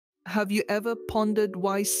Have you ever pondered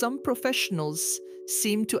why some professionals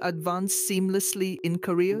seem to advance seamlessly in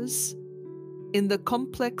careers? In the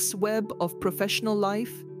complex web of professional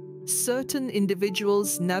life, certain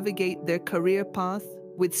individuals navigate their career path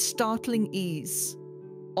with startling ease,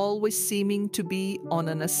 always seeming to be on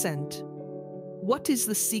an ascent. What is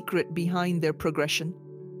the secret behind their progression?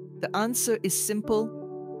 The answer is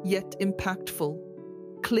simple, yet impactful.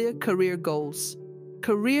 Clear career goals.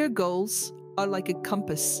 Career goals are like a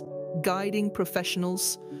compass guiding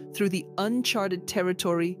professionals through the uncharted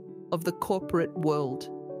territory of the corporate world.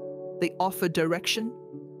 They offer direction,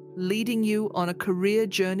 leading you on a career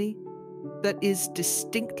journey that is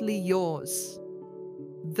distinctly yours.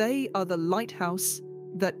 They are the lighthouse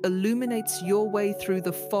that illuminates your way through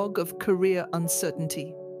the fog of career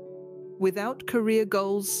uncertainty. Without career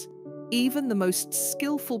goals, even the most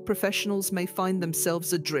skillful professionals may find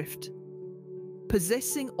themselves adrift.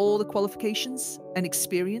 Possessing all the qualifications and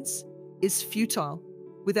experience is futile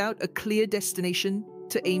without a clear destination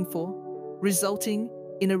to aim for, resulting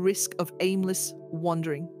in a risk of aimless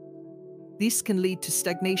wandering. This can lead to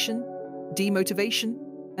stagnation, demotivation,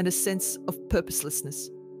 and a sense of purposelessness.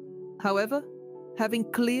 However, having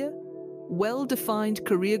clear, well-defined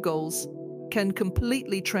career goals can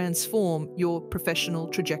completely transform your professional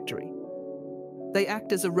trajectory. They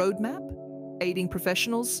act as a roadmap, aiding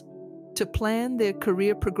professionals to plan their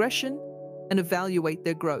career progression and evaluate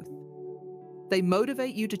their growth. They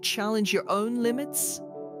motivate you to challenge your own limits,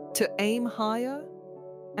 to aim higher,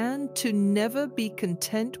 and to never be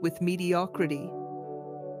content with mediocrity.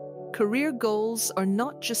 Career goals are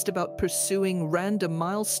not just about pursuing random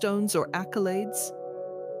milestones or accolades.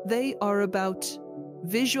 They are about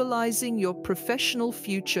visualizing your professional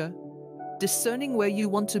future, discerning where you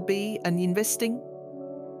want to be, and investing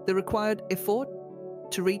the required effort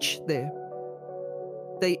to reach there.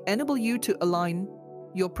 They enable you to align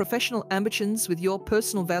your professional ambitions with your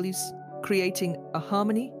personal values, creating a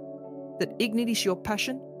harmony that ignites your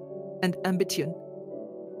passion and ambition.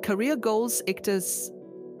 Career goals act as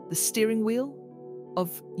the steering wheel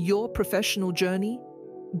of your professional journey,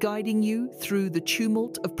 guiding you through the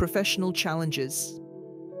tumult of professional challenges.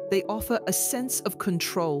 They offer a sense of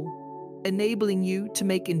control, enabling you to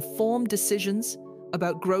make informed decisions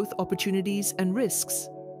about growth opportunities and risks.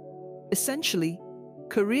 Essentially,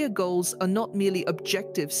 career goals are not merely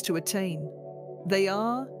objectives to attain. They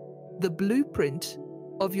are the blueprint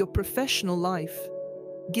of your professional life,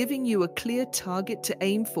 giving you a clear target to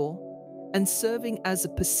aim for and serving as a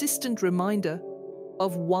persistent reminder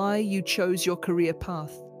of why you chose your career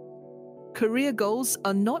path. Career goals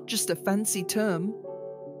are not just a fancy term,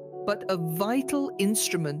 but a vital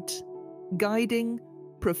instrument guiding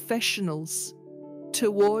professionals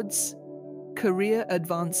towards career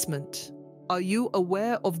advancement. Are you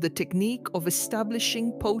aware of the technique of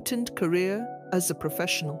establishing potent career as a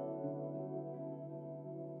professional?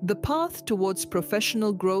 The path towards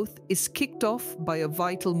professional growth is kicked off by a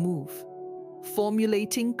vital move: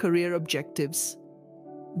 formulating career objectives.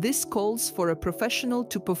 This calls for a professional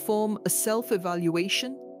to perform a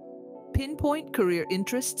self-evaluation, pinpoint career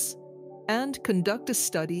interests, and conduct a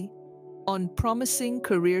study on promising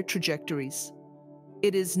career trajectories.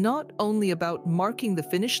 It is not only about marking the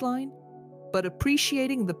finish line, but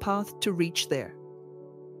appreciating the path to reach there.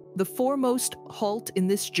 The foremost halt in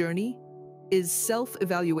this journey is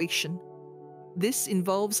self-evaluation. This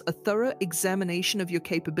involves a thorough examination of your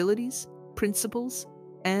capabilities, principles,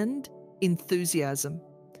 and enthusiasm.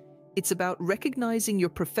 It's about recognizing your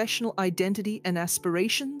professional identity and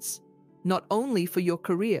aspirations, not only for your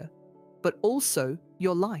career, but also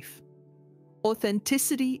your life.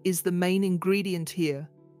 Authenticity is the main ingredient here.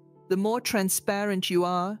 The more transparent you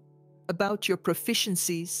are about your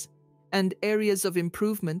proficiencies and areas of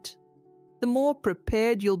improvement, the more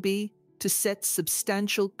prepared you'll be to set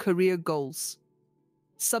substantial career goals.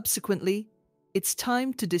 Subsequently, it's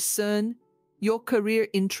time to discern your career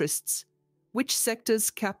interests. Which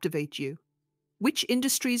sectors captivate you? Which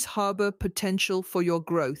industries harbor potential for your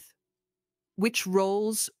growth? Which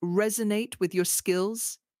roles resonate with your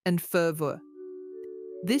skills and fervor?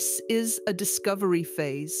 This is a discovery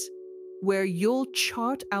phase where you'll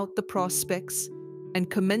chart out the prospects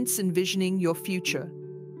and commence envisioning your future.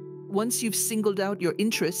 Once you've singled out your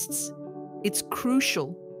interests, it's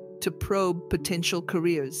crucial to probe potential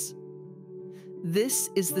careers.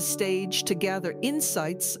 This is the stage to gather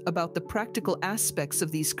insights about the practical aspects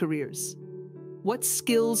of these careers. What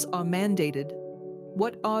skills are mandated?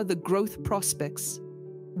 What are the growth prospects?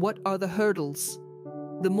 What are the hurdles?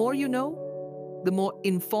 The more you know, the more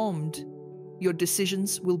informed your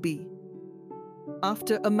decisions will be.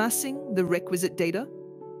 After amassing the requisite data,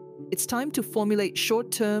 it's time to formulate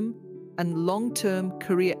short-term and long-term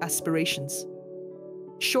career aspirations.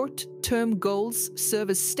 Short-term goals serve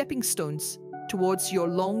as stepping stones towards your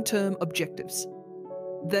long-term objectives.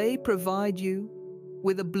 They provide you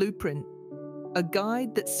with a blueprint, a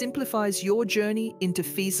guide that simplifies your journey into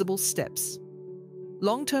feasible steps.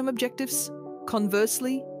 Long-term objectives,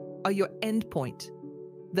 conversely, are your endpoint.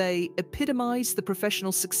 They epitomize the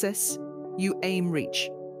professional success you aim reach.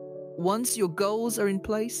 Once your goals are in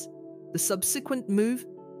place, the subsequent move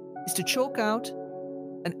is to chalk out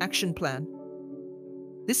an action plan.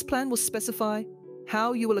 This plan will specify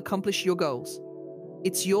how you will accomplish your goals.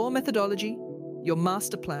 It's your methodology, your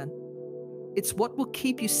master plan. It's what will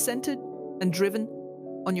keep you centered and driven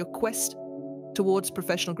on your quest towards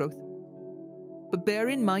professional growth. But bear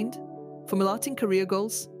in mind, formulating career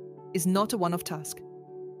goals is not a one-off task.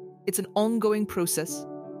 It's an ongoing process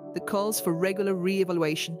that calls for regular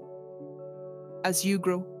re-evaluation. As you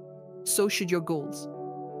grow, so should your goals.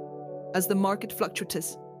 As the market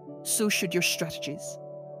fluctuates, so should your strategies.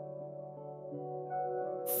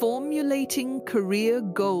 Formulating career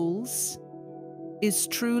goals is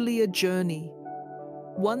truly a journey,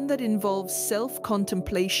 one that involves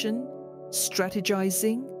self-contemplation,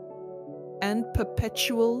 strategizing, and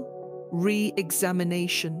perpetual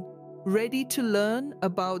re-examination. Ready to learn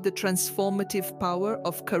about the transformative power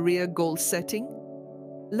of career goal setting?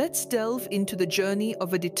 Let's delve into the journey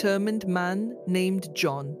of a determined man named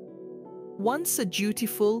John. Once a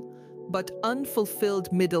dutiful but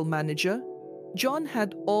unfulfilled middle manager, John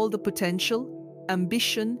had all the potential,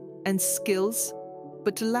 ambition, and skills,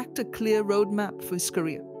 but lacked a clear roadmap for his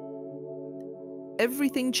career.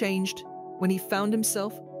 Everything changed when he found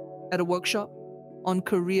himself at a workshop on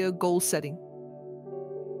career goal setting.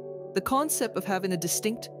 The concept of having a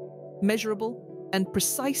distinct, measurable, and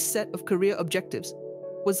precise set of career objectives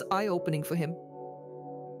was eye-opening for him.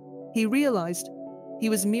 He realized he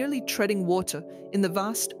was merely treading water in the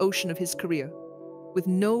vast ocean of his career, with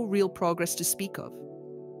no real progress to speak of.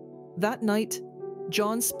 That night,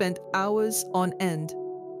 John spent hours on end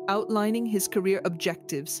outlining his career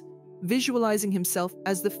objectives, visualizing himself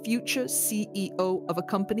as the future CEO of a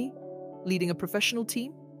company, leading a professional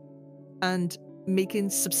team, and making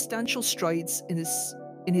substantial strides in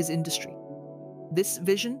his industry. This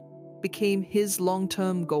vision became his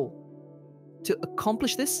long-term goal. To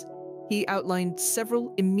accomplish this, he outlined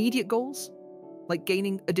several immediate goals, like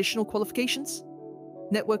gaining additional qualifications,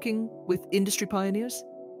 networking with industry pioneers,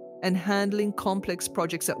 and handling complex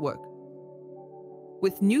projects at work.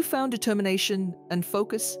 With newfound determination and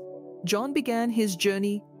focus, John began his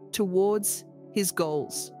journey towards his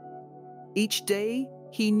goals. Each day,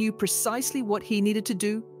 he knew precisely what he needed to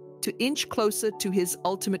do to inch closer to his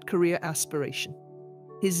ultimate career aspiration.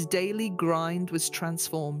 His daily grind was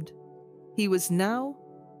transformed. He was now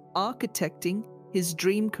architecting his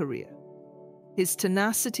dream career. His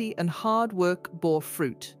tenacity and hard work bore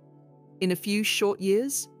fruit. In a few short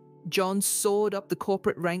years, John soared up the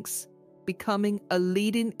corporate ranks, becoming a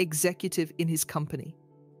leading executive in his company,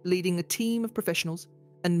 leading a team of professionals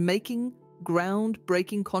and making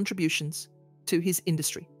groundbreaking contributions to his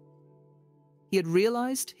industry. He had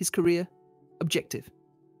realized his career objective.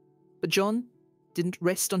 But John didn't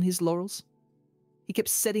rest on his laurels. He kept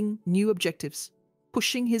setting new objectives,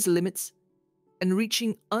 pushing his limits, and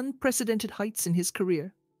reaching unprecedented heights in his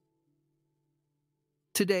career.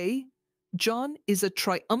 Today, John is a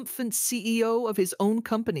triumphant CEO of his own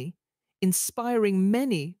company, inspiring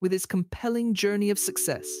many with his compelling journey of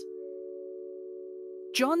success.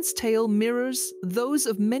 John's tale mirrors those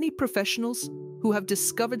of many professionals who have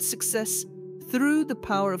discovered success through the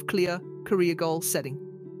power of clear career goal setting.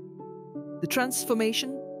 The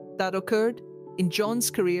transformation that occurred in John's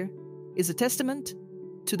career is a testament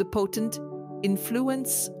to the potent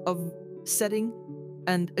influence of setting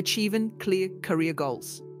and achieving clear career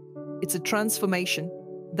goals. It's a transformation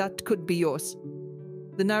that could be yours.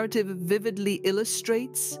 The narrative vividly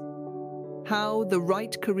illustrates how the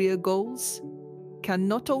right career goals can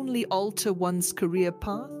not only alter one's career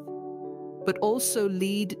path, but also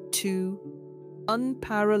lead to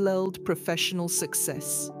unparalleled professional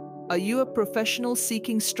success. Are you a professional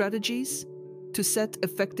seeking strategies to set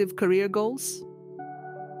effective career goals?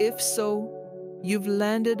 If so, you've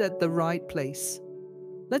landed at the right place.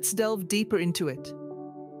 Let's delve deeper into it.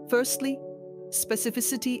 Firstly,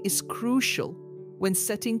 specificity is crucial when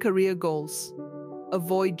setting career goals.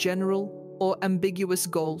 Avoid general or ambiguous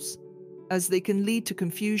goals, as they can lead to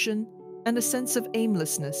confusion and a sense of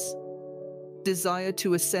aimlessness. Desire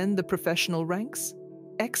to ascend the professional ranks?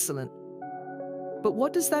 Excellent. But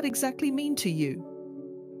what does that exactly mean to you?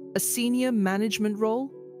 A senior management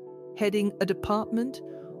role? Heading a department?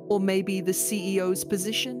 or maybe the CEO's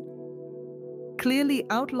position. Clearly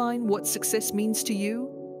outline what success means to you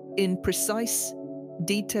in precise,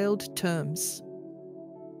 detailed terms.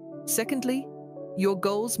 Secondly, your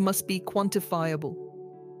goals must be quantifiable.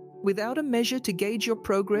 Without a measure to gauge your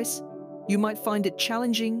progress, you might find it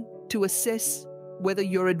challenging to assess whether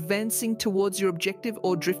you're advancing towards your objective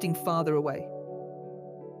or drifting farther away.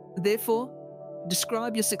 Therefore,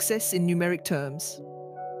 describe your success in numeric terms.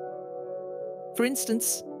 For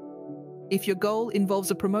instance, if your goal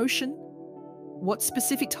involves a promotion, what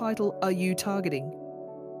specific title are you targeting?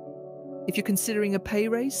 If you're considering a pay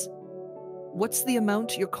raise, what's the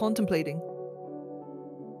amount you're contemplating?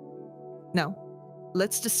 Now,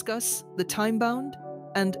 let's discuss the time-bound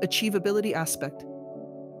and achievability aspect.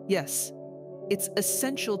 Yes, it's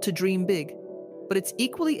essential to dream big, but it's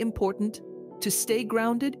equally important to stay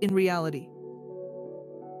grounded in reality.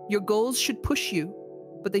 Your goals should push you,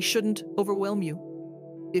 but they shouldn't overwhelm you.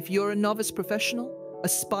 If you're a novice professional,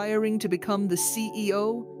 aspiring to become the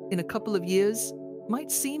CEO in a couple of years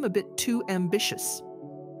might seem a bit too ambitious.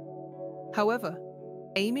 However,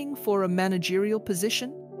 aiming for a managerial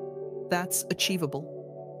position, that's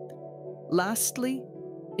achievable. Lastly,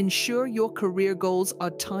 ensure your career goals are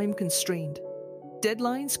time-constrained.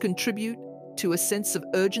 Deadlines contribute to a sense of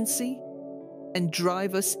urgency and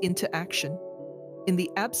drive us into action. In the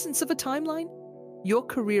absence of a timeline, your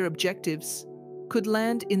career objectives could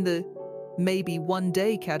land in the maybe one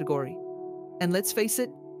day category. And let's face it,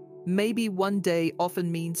 maybe one day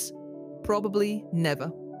often means probably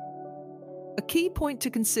never. A key point to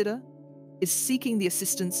consider is seeking the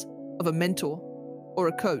assistance of a mentor or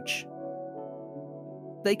a coach.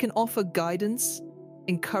 They can offer guidance,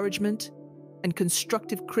 encouragement, and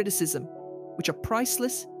constructive criticism, which are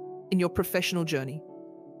priceless in your professional journey.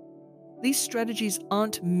 These strategies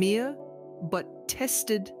aren't mere but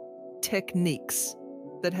tested techniques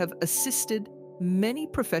that have assisted many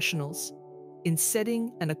professionals in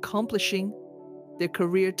setting and accomplishing their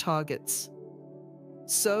career targets.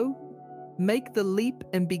 So, make the leap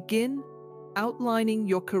and begin outlining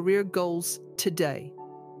your career goals today.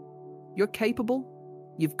 You're capable.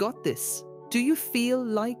 You've got this. Do you feel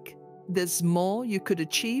like there's more you could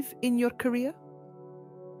achieve in your career?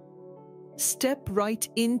 Step right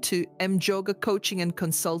into Mjoga Coaching and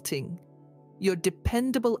Consulting, your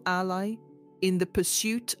dependable ally in the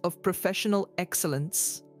pursuit of professional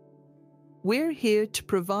excellence. We're here to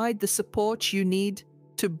provide the support you need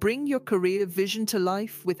to bring your career vision to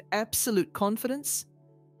life with absolute confidence,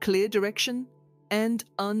 clear direction, and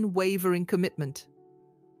unwavering commitment.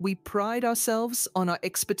 We pride ourselves on our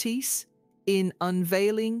expertise in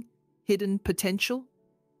unveiling hidden potential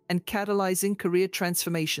and catalyzing career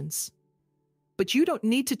transformations. But you don't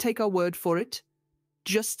need to take our word for it.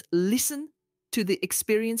 Just listen to the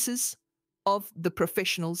experiences of the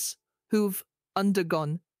professionals who've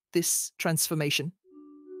undergone this transformation.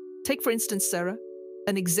 Take, for instance, Sarah,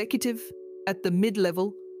 an executive at the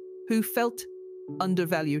mid-level who felt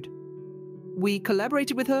undervalued. We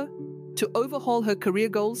collaborated with her to overhaul her career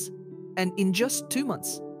goals, and in just 2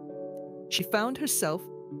 months, she found herself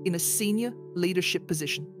in a senior leadership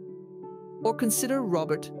position. Or consider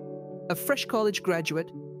Robert, a fresh college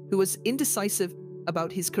graduate who was indecisive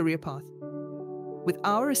about his career path. With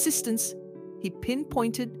our assistance, he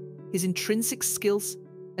pinpointed his intrinsic skills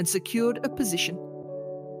and secured a position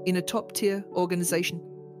in a top-tier organization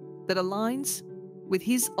that aligns with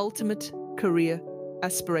his ultimate career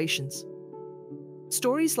aspirations.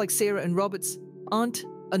 Stories like Sarah and Robert's aren't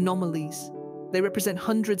anomalies. They represent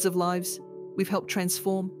hundreds of lives we've helped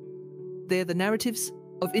transform. They're the narratives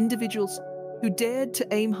of individuals who dared to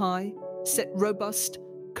aim high, set robust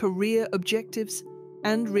career objectives,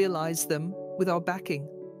 and realize them with our backing.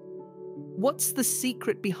 What's the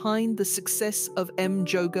secret behind the success of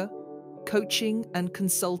Mjoga Coaching and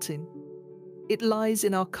Consulting? It lies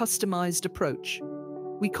in our customized approach.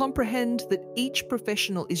 We comprehend that each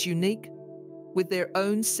professional is unique with their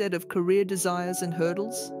own set of career desires and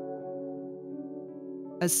hurdles.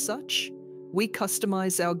 As such, we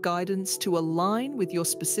customize our guidance to align with your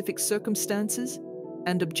specific circumstances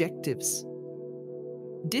and objectives.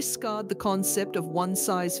 Discard the concept of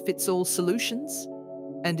one-size-fits-all solutions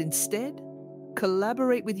and instead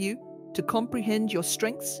collaborate with you to comprehend your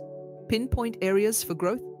strengths, pinpoint areas for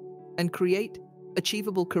growth, and create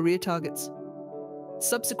achievable career targets.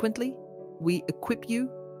 Subsequently, we equip you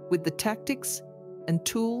with the tactics and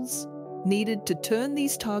tools needed to turn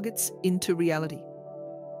these targets into reality.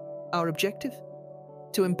 Our objective?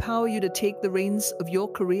 To empower you to take the reins of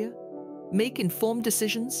your career, make informed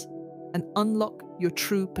decisions, and unlock your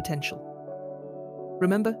true potential.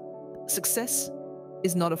 Remember, success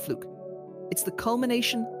is not a fluke. It's the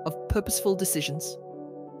culmination of purposeful decisions,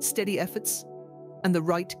 steady efforts, and the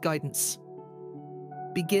right guidance.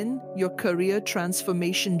 Begin your career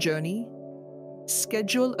transformation journey.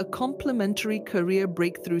 Schedule a complimentary career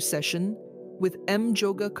breakthrough session with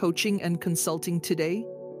Yoga Coaching and Consulting today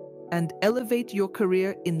and elevate your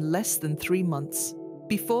career in less than 3 months.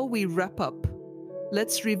 Before we wrap up,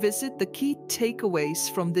 let's revisit the key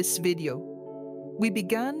takeaways from this video. We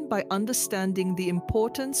began by understanding the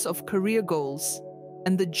importance of career goals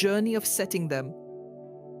and the journey of setting them.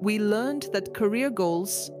 We learned that career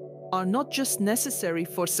goals are not just necessary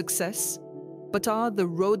for success, but are the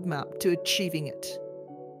roadmap to achieving it.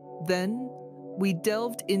 Then, we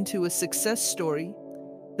delved into a success story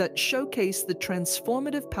that showcased the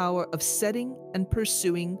transformative power of setting and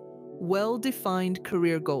pursuing well-defined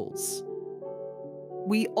career goals.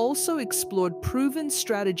 We also explored proven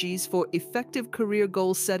strategies for effective career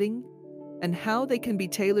goal setting and how they can be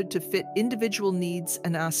tailored to fit individual needs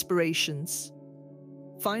and aspirations.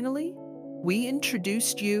 Finally, we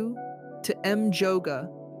introduced you to Yoga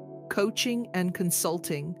Coaching and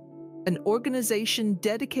Consulting, an organization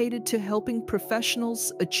dedicated to helping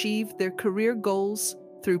professionals achieve their career goals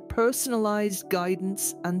through personalized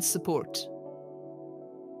guidance and support.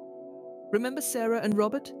 Remember Sarah and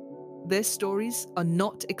Robert? Their stories are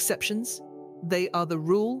not exceptions. They are the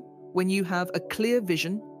rule when you have a clear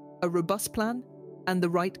vision, a robust plan, and the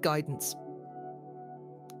right guidance.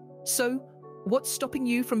 So, what's stopping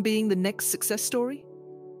you from being the next success story?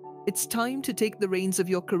 It's time to take the reins of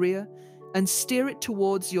your career and steer it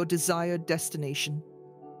towards your desired destination.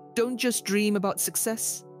 Don't just dream about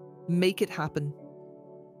success, make it happen.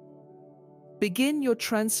 Begin your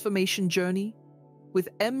transformation journey with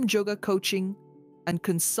Yoga Coaching and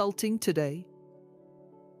Consulting today.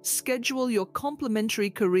 Schedule your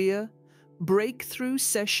complimentary career breakthrough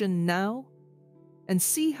session now and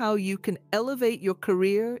see how you can elevate your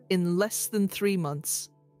career in less than 3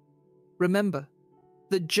 months. Remember,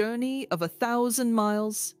 the journey of 1,000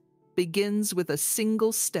 miles begins with a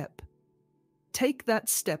single step. Take that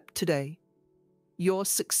step today. Your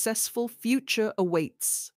successful future awaits.